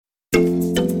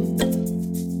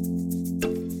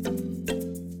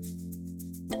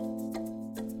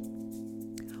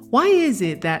Why is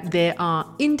it that there are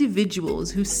individuals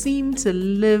who seem to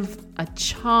live a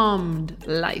charmed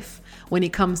life when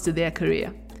it comes to their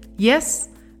career? Yes,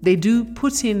 they do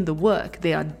put in the work,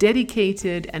 they are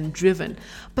dedicated and driven,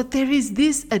 but there is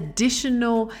this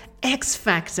additional X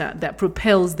factor that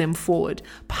propels them forward,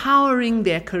 powering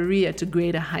their career to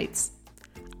greater heights.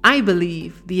 I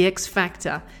believe the X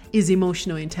factor is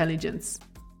emotional intelligence.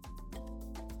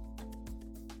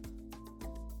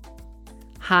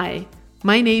 Hi,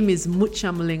 my name is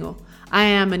Mucha Mlingo. I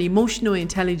am an emotional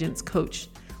intelligence coach.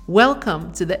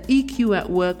 Welcome to the EQ at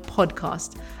Work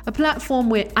podcast, a platform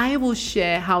where I will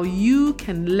share how you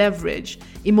can leverage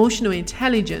emotional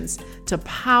intelligence to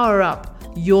power up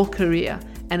your career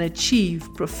and achieve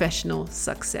professional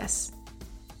success.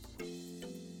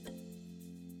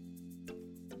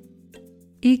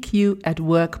 EQ at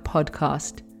Work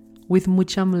podcast with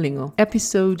Mucha Mlingo,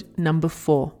 episode number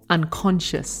 4,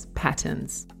 Unconscious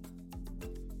Patterns.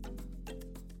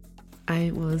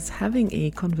 I was having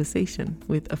a conversation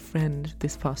with a friend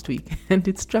this past week, and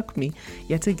it struck me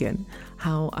yet again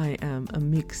how I am a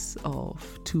mix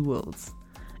of two worlds.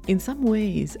 In some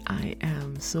ways, I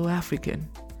am so African.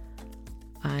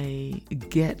 I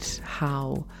get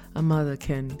how a mother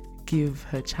can give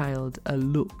her child a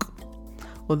look.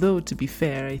 Although, to be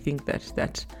fair, I think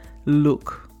that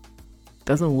look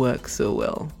doesn't work so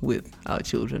well with our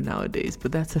children nowadays,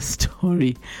 but that's a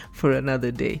story for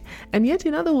another day. And yet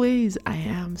in other ways, I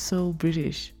am so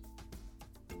British.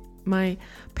 My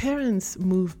parents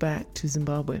moved back to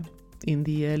Zimbabwe in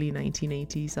the early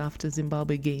 1980s after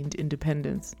Zimbabwe gained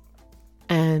independence.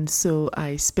 And so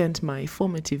I spent my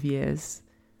formative years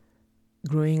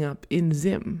growing up in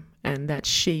Zim, and that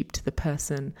shaped the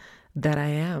person that I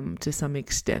am to some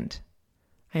extent.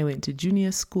 I went to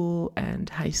junior school and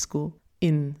high school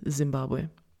in Zimbabwe.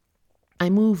 I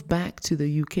moved back to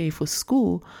the UK for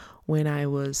school when I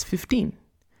was 15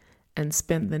 and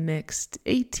spent the next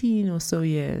 18 or so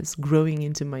years growing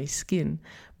into my skin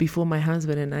before my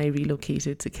husband and I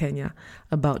relocated to Kenya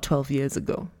about 12 years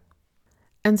ago.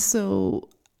 And so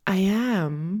I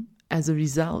am, as a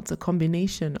result, a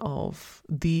combination of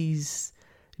these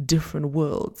different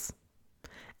worlds.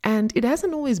 And it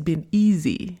hasn't always been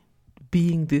easy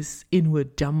being this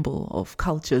inward jumble of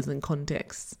cultures and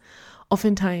contexts.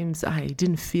 Oftentimes, I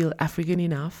didn't feel African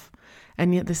enough,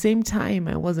 and yet at the same time,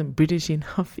 I wasn't British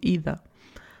enough either.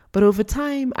 But over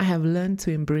time, I have learned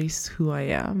to embrace who I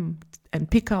am and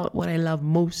pick out what I love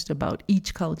most about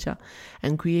each culture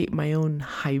and create my own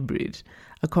hybrid,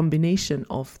 a combination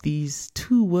of these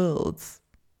two worlds.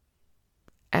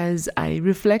 As I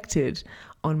reflected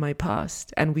on my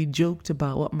past and we joked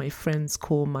about what my friends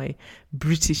call my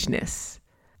Britishness,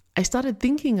 I started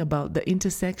thinking about the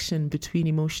intersection between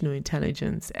emotional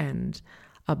intelligence and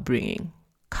upbringing,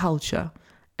 culture,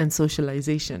 and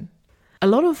socialization. A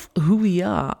lot of who we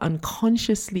are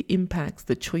unconsciously impacts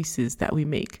the choices that we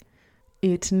make.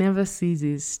 It never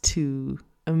ceases to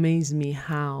amaze me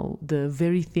how the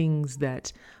very things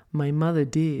that my mother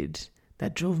did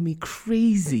that drove me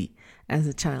crazy as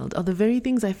a child are the very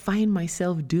things I find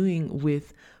myself doing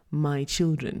with my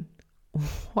children.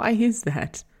 Why is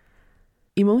that?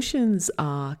 Emotions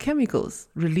are chemicals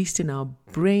released in our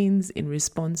brains in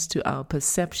response to our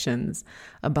perceptions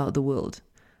about the world.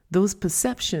 Those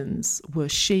perceptions were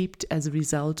shaped as a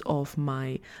result of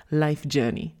my life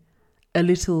journey. A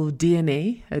little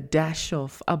DNA, a dash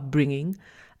of upbringing,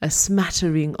 a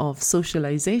smattering of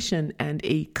socialization, and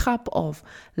a cup of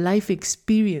life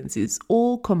experiences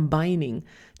all combining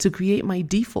to create my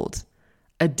default,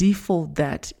 a default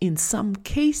that in some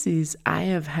cases I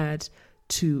have had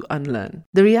to unlearn.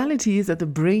 The reality is that the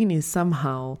brain is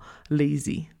somehow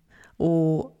lazy,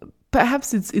 or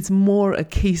perhaps it's more a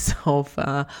case of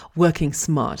working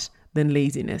smart than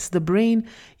laziness. The brain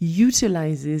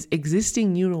utilizes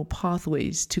existing neural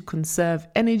pathways to conserve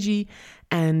energy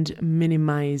and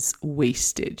minimize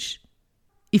wastage.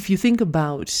 If you think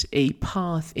about a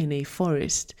path in a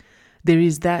forest, there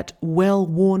is that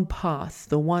well-worn path,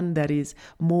 the one that is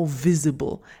more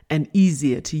visible and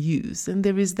easier to use. And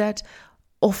there is that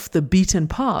off the beaten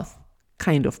path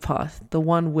kind of path, the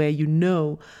one where you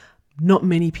know not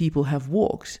many people have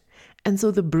walked. And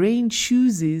so the brain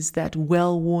chooses that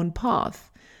well-worn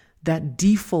path, that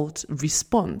default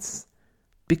response,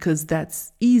 because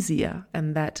that's easier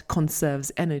and that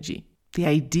conserves energy. The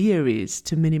idea is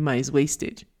to minimize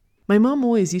wastage. My mom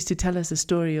always used to tell us a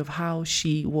story of how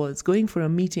she was going for a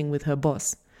meeting with her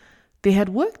boss. They had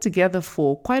worked together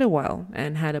for quite a while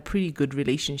and had a pretty good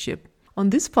relationship.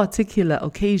 On this particular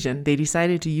occasion, they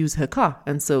decided to use her car,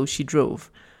 and so she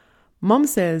drove. Mom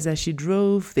says as she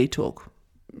drove, they talk.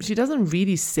 she doesn't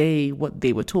really say what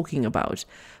they were talking about.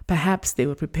 Perhaps they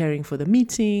were preparing for the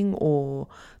meeting, or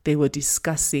they were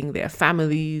discussing their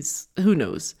families. Who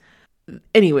knows?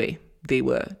 Anyway, they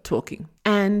were talking.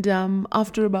 And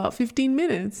after about 15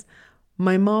 minutes,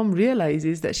 my mom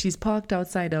realizes that she's parked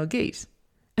outside our gate.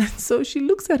 And so she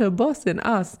looks at her boss and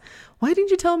asks, "Why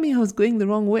didn't you tell me I was going the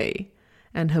wrong way?"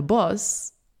 And her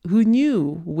boss, who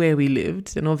knew where we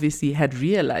lived and obviously had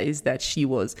realized that she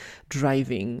was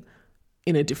driving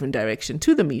in a different direction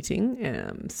to the meeting,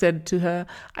 said to her,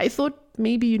 "I thought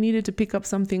maybe you needed to pick up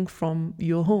something from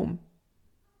your home."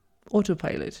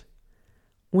 Autopilot.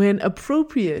 When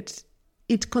appropriate,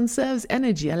 it conserves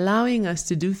energy, allowing us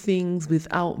to do things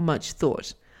without much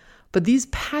thought. But these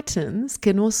patterns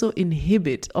can also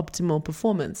inhibit optimal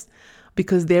performance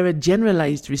because they're a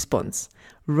generalized response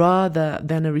rather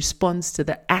than a response to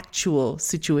the actual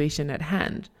situation at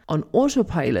hand. On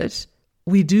autopilot,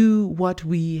 we do what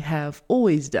we have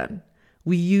always done.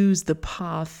 We use the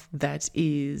path that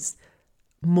is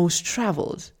most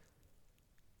traveled.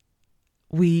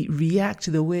 We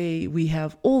react the way we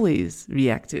have always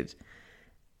reacted.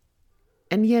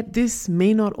 And yet this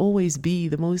may not always be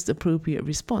the most appropriate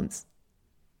response.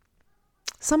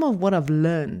 Some of what I've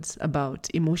learned about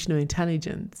emotional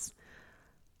intelligence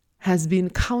has been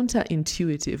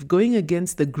counterintuitive, going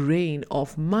against the grain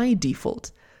of my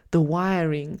default, the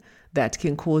wiring that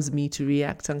can cause me to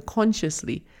react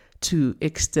unconsciously to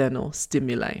external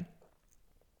stimuli.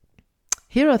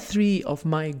 Here are 3 of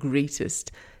my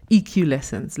greatest EQ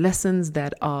lessons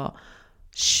that are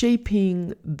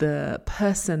shaping the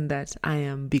person that I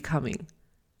am becoming.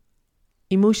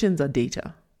 Emotions are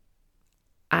data.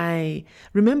 I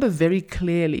remember very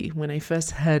clearly when I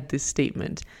first heard this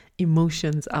statement,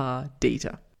 emotions are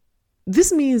data.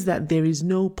 This means that there is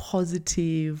no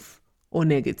positive or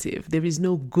negative. There is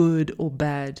no good or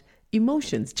bad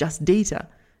emotions, just data.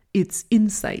 It's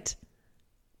insight.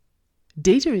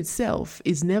 Data itself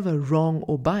is never wrong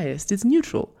or biased. It's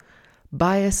neutral.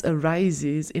 Bias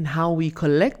arises in how we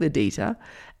collect the data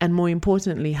and, more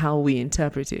importantly, how we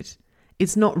interpret it.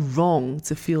 It's not wrong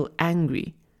to feel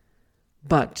angry,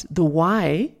 but the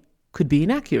why could be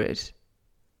inaccurate.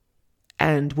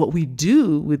 And what we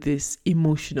do with this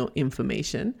emotional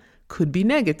information could be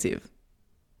negative.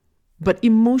 But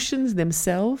emotions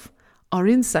themselves are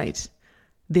insight.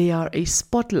 They are a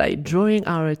spotlight drawing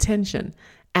our attention,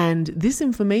 and this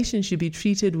information should be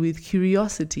treated with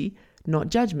curiosity, not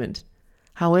judgment,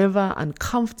 however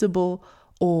uncomfortable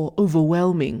or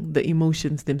overwhelming the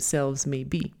emotions themselves may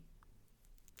be.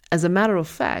 As a matter of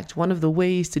fact, one of the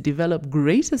ways to develop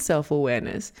greater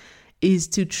self-awareness is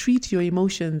to treat your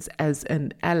emotions as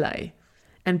an ally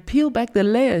and peel back the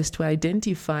layers to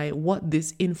identify what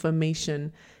this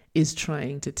information is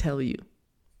trying to tell you.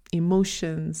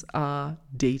 Emotions are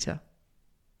data.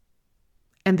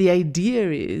 And the idea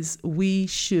is we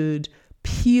should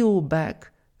peel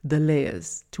back the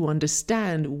layers to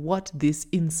understand what this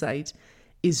insight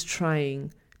is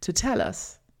trying to tell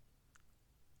us.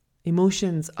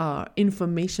 Emotions are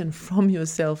information from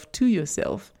yourself to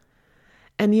yourself.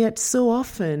 And yet so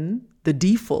often the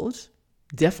default,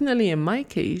 definitely in my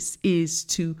case, is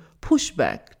to push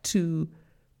back, to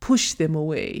push them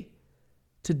away,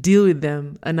 to deal with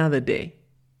them another day.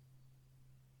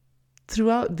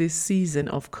 Throughout this season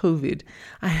of COVID,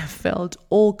 I have felt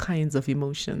all kinds of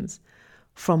emotions,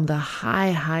 from the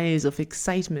high highs of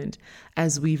excitement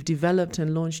as we've developed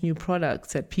and launched new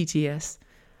products at PTS,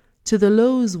 to the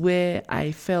lows where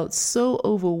I felt so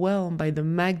overwhelmed by the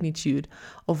magnitude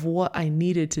of what I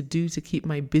needed to do to keep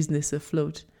my business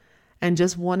afloat and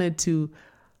just wanted to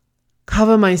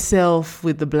cover myself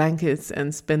with the blankets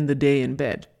and spend the day in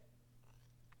bed.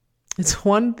 It's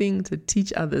one thing to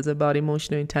teach others about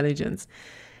emotional intelligence.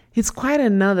 It's quite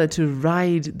another to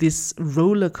ride this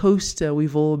roller coaster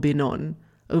we've all been on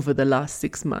over the last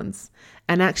 6 months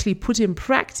and actually put in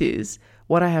practice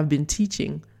what I have been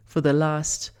teaching for the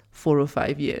last 4 or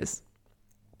 5 years.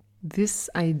 This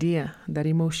idea that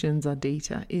emotions are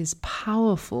data is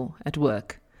powerful at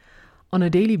work. On a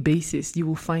daily basis, you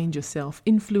will find yourself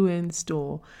influenced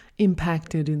or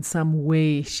impacted in some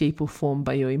way, shape, or form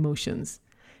by your emotions.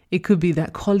 It could be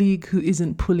that colleague who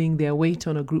isn't pulling their weight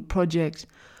on a group project,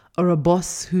 or a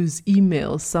boss whose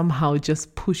emails somehow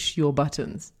just push your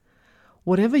buttons.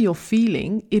 Whatever you're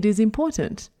feeling, it is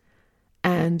important.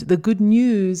 And the good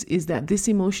news is that this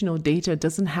emotional data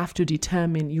doesn't have to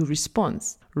determine your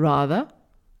response. Rather,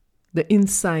 the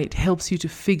insight helps you to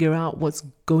figure out what's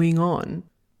going on,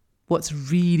 what's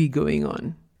really going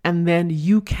on. And then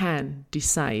you can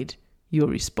decide your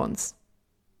response.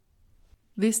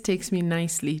 This takes me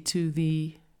nicely to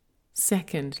the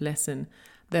second lesson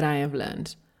that I have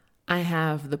learned. I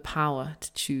have the power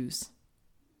to choose.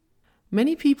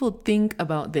 Many people think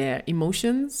about their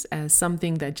emotions as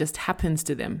something that just happens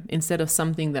to them instead of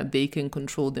something that they can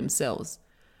control themselves.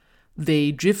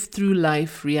 They drift through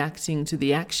life reacting to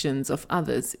the actions of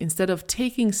others instead of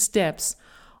taking steps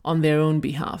on their own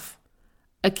behalf.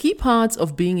 A key part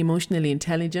of being emotionally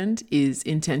intelligent is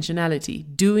intentionality,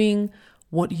 doing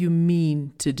what you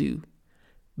mean to do.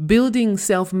 Building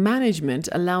self-management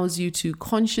allows you to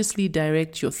consciously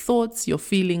direct your thoughts, your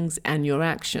feelings, and your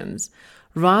actions,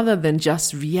 rather than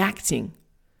just reacting.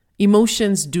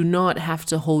 Emotions do not have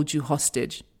to hold you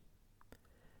hostage.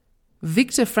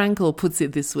 Viktor Frankl puts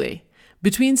it this way: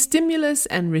 between stimulus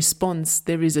and response,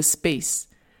 there is a space.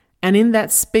 And in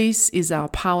that space is our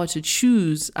power to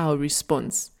choose our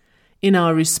response. In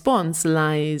our response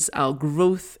lies our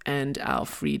growth and our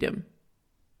freedom.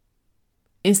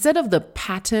 Instead of the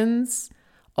patterns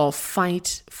of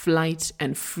fight, flight,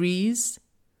 and freeze,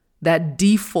 that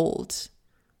default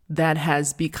that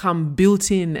has become built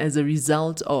in as a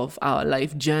result of our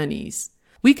life journeys,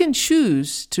 we can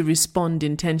choose to respond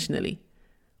intentionally.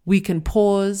 We can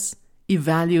pause,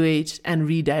 evaluate, and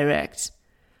redirect.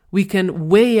 We can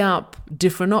weigh up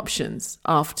different options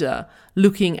after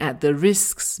looking at the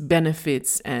risks,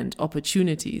 benefits, and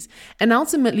opportunities, and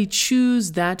ultimately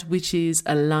choose that which is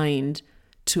aligned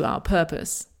to our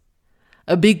purpose.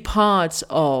 A big part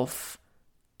of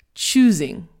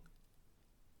choosing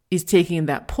is taking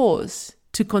that pause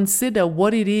to consider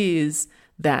what it is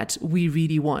that we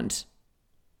really want.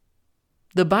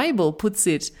 The Bible puts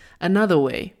it another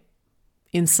way.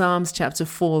 In Psalms chapter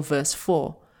 4, verse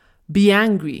 4, "Be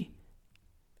angry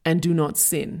and do not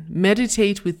sin.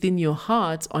 Meditate within your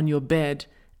heart on your bed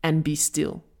and be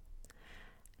still."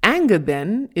 Anger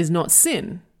then is not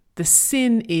sin. The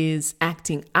sin is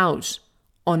acting out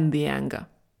on the anger.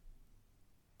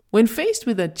 When faced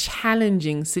with a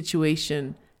challenging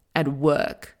situation at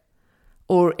work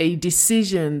or a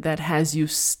decision that has you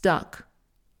stuck,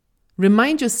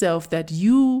 remind yourself that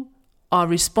you are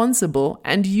responsible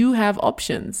and you have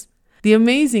options. The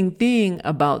amazing thing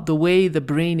about the way the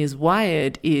brain is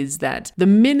wired is that the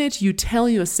minute you tell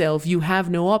yourself you have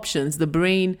no options, the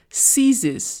brain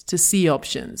ceases to see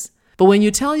options. But when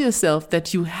you tell yourself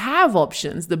that you have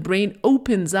options, the brain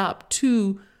opens up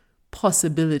to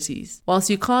possibilities.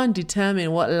 Whilst you can't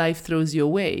determine what life throws your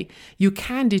way, you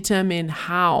can determine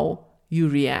how you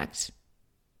react.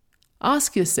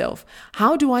 Ask yourself,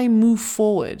 how do I move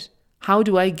forward? How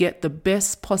do I get the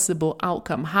best possible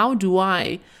outcome? How do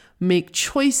I make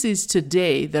choices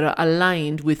today that are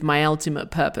aligned with my ultimate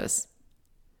purpose?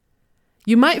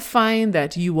 You might find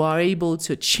that you are able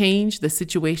to change the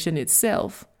situation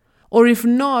itself, or if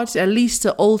not, at least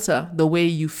to alter the way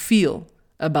you feel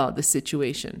about the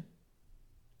situation.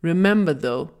 Remember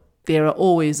though, there are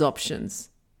always options,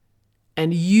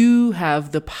 and you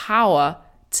have the power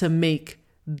to make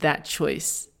that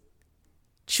choice.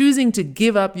 Choosing to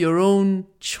give up your own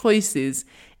choices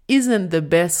isn't the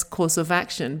best course of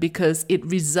action because it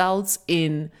results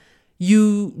in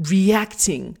you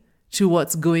reacting to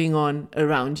what's going on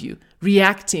around you,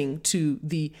 reacting to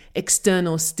the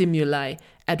external stimuli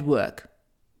at work.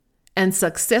 And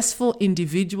successful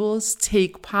individuals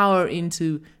take power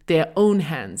into their own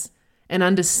hands and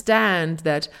understand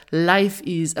that life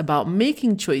is about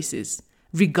making choices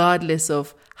regardless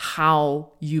of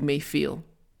how you may feel.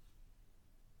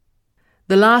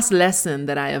 The last lesson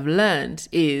that I have learned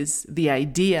is the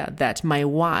idea that my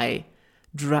why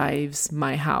drives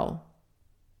my how.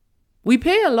 We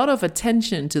pay a lot of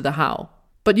attention to the how,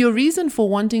 but your reason for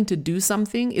wanting to do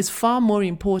something is far more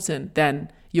important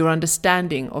than your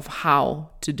understanding of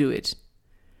how to do it.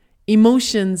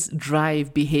 Emotions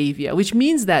drive behavior, which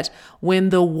means that when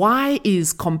the why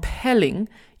is compelling,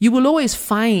 you will always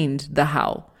find the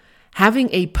how. Having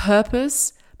a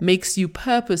purpose makes you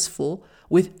purposeful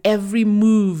with every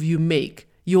move you make.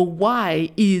 Your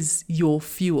why is your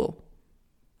fuel.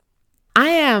 I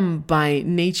am by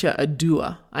nature a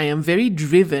doer. I am very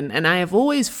driven, and I have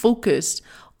always focused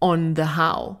on the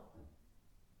how.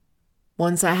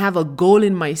 Once I have a goal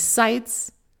in my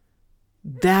sights,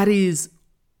 that is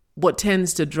what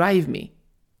tends to drive me.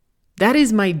 That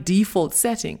is my default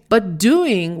setting. But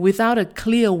doing without a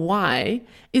clear why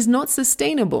is not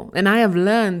sustainable, and I have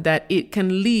learned that it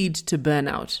can lead to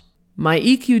burnout. My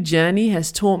EQ journey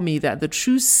has taught me that the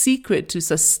true secret to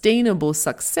sustainable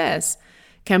success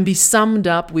can be summed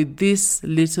up with this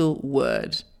little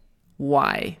word: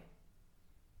 why.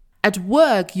 At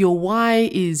work, your why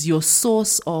is your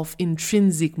source of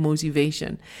intrinsic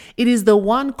motivation. It is the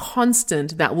one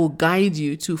constant that will guide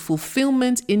you to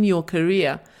fulfillment in your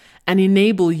career and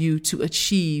enable you to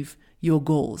achieve your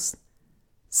goals.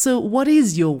 So what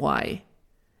is your why?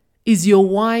 Is your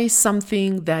why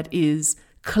something that is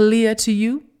clear to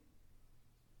you?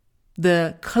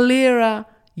 The clearer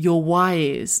your why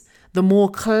is, the more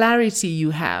clarity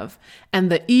you have,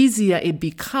 and the easier it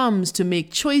becomes to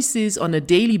make choices on a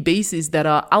daily basis that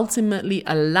are ultimately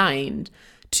aligned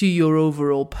to your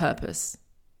overall purpose.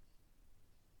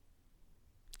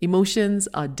 Emotions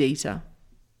are data.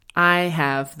 I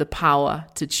have the power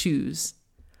to choose.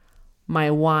 My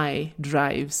why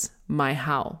drives my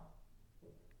how.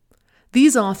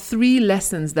 These are 3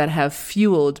 lessons that have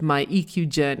fueled my EQ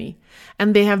journey,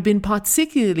 and they have been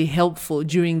particularly helpful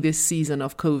during this season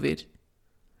of COVID.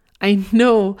 I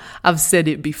know I've said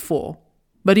it before,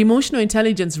 but emotional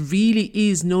intelligence really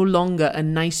is no longer a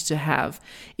nice to have.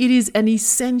 It is an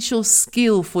essential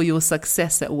skill for your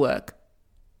success at work.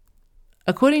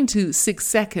 According to 6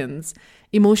 Seconds,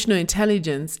 emotional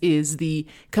intelligence is the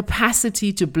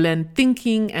capacity to blend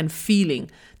thinking and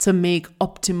feeling to make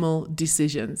optimal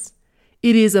decisions.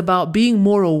 It is about being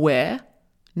more aware,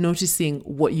 noticing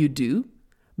what you do,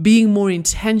 being more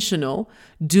intentional,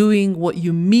 doing what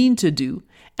you mean to do,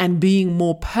 and being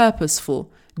more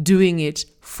purposeful, doing it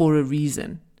for a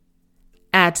reason.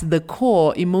 At the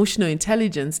core, emotional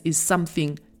intelligence is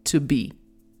something to be.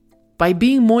 By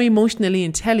being more emotionally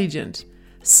intelligent,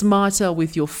 smarter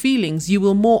with your feelings, you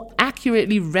will more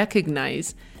accurately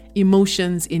recognize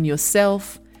emotions in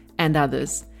yourself and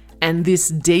others. And this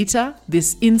data,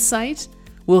 this insight,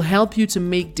 will help you to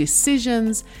make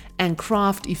decisions and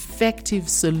craft effective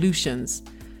solutions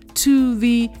to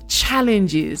the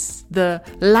challenges, the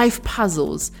life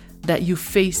puzzles that you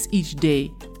face each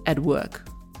day at work.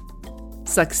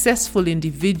 Successful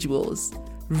individuals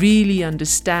really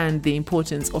understand the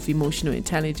importance of emotional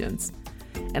intelligence.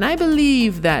 And I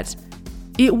believe that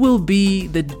it will be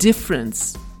the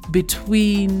difference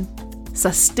between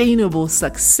sustainable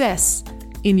success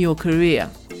in your career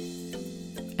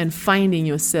and finding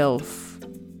yourself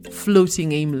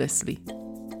floating aimlessly.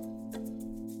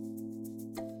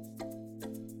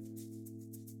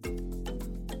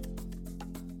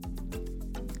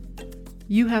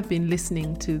 You have been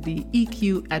listening to the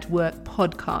EQ at Work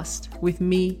podcast with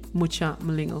me, Mucha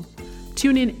Mlingo.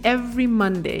 Tune in every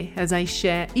Monday as I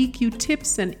share EQ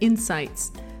tips and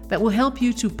insights that will help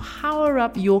you to power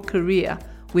up your career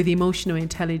with emotional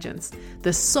intelligence,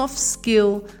 the soft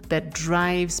skill that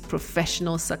drives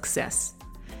professional success.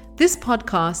 This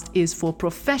podcast is for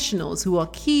professionals who are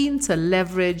keen to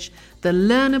leverage the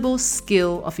learnable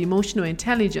skill of emotional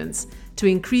intelligence to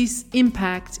increase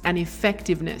impact and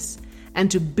effectiveness,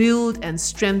 and to build and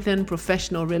strengthen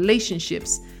professional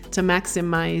relationships to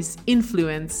maximize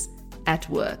influence at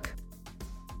work.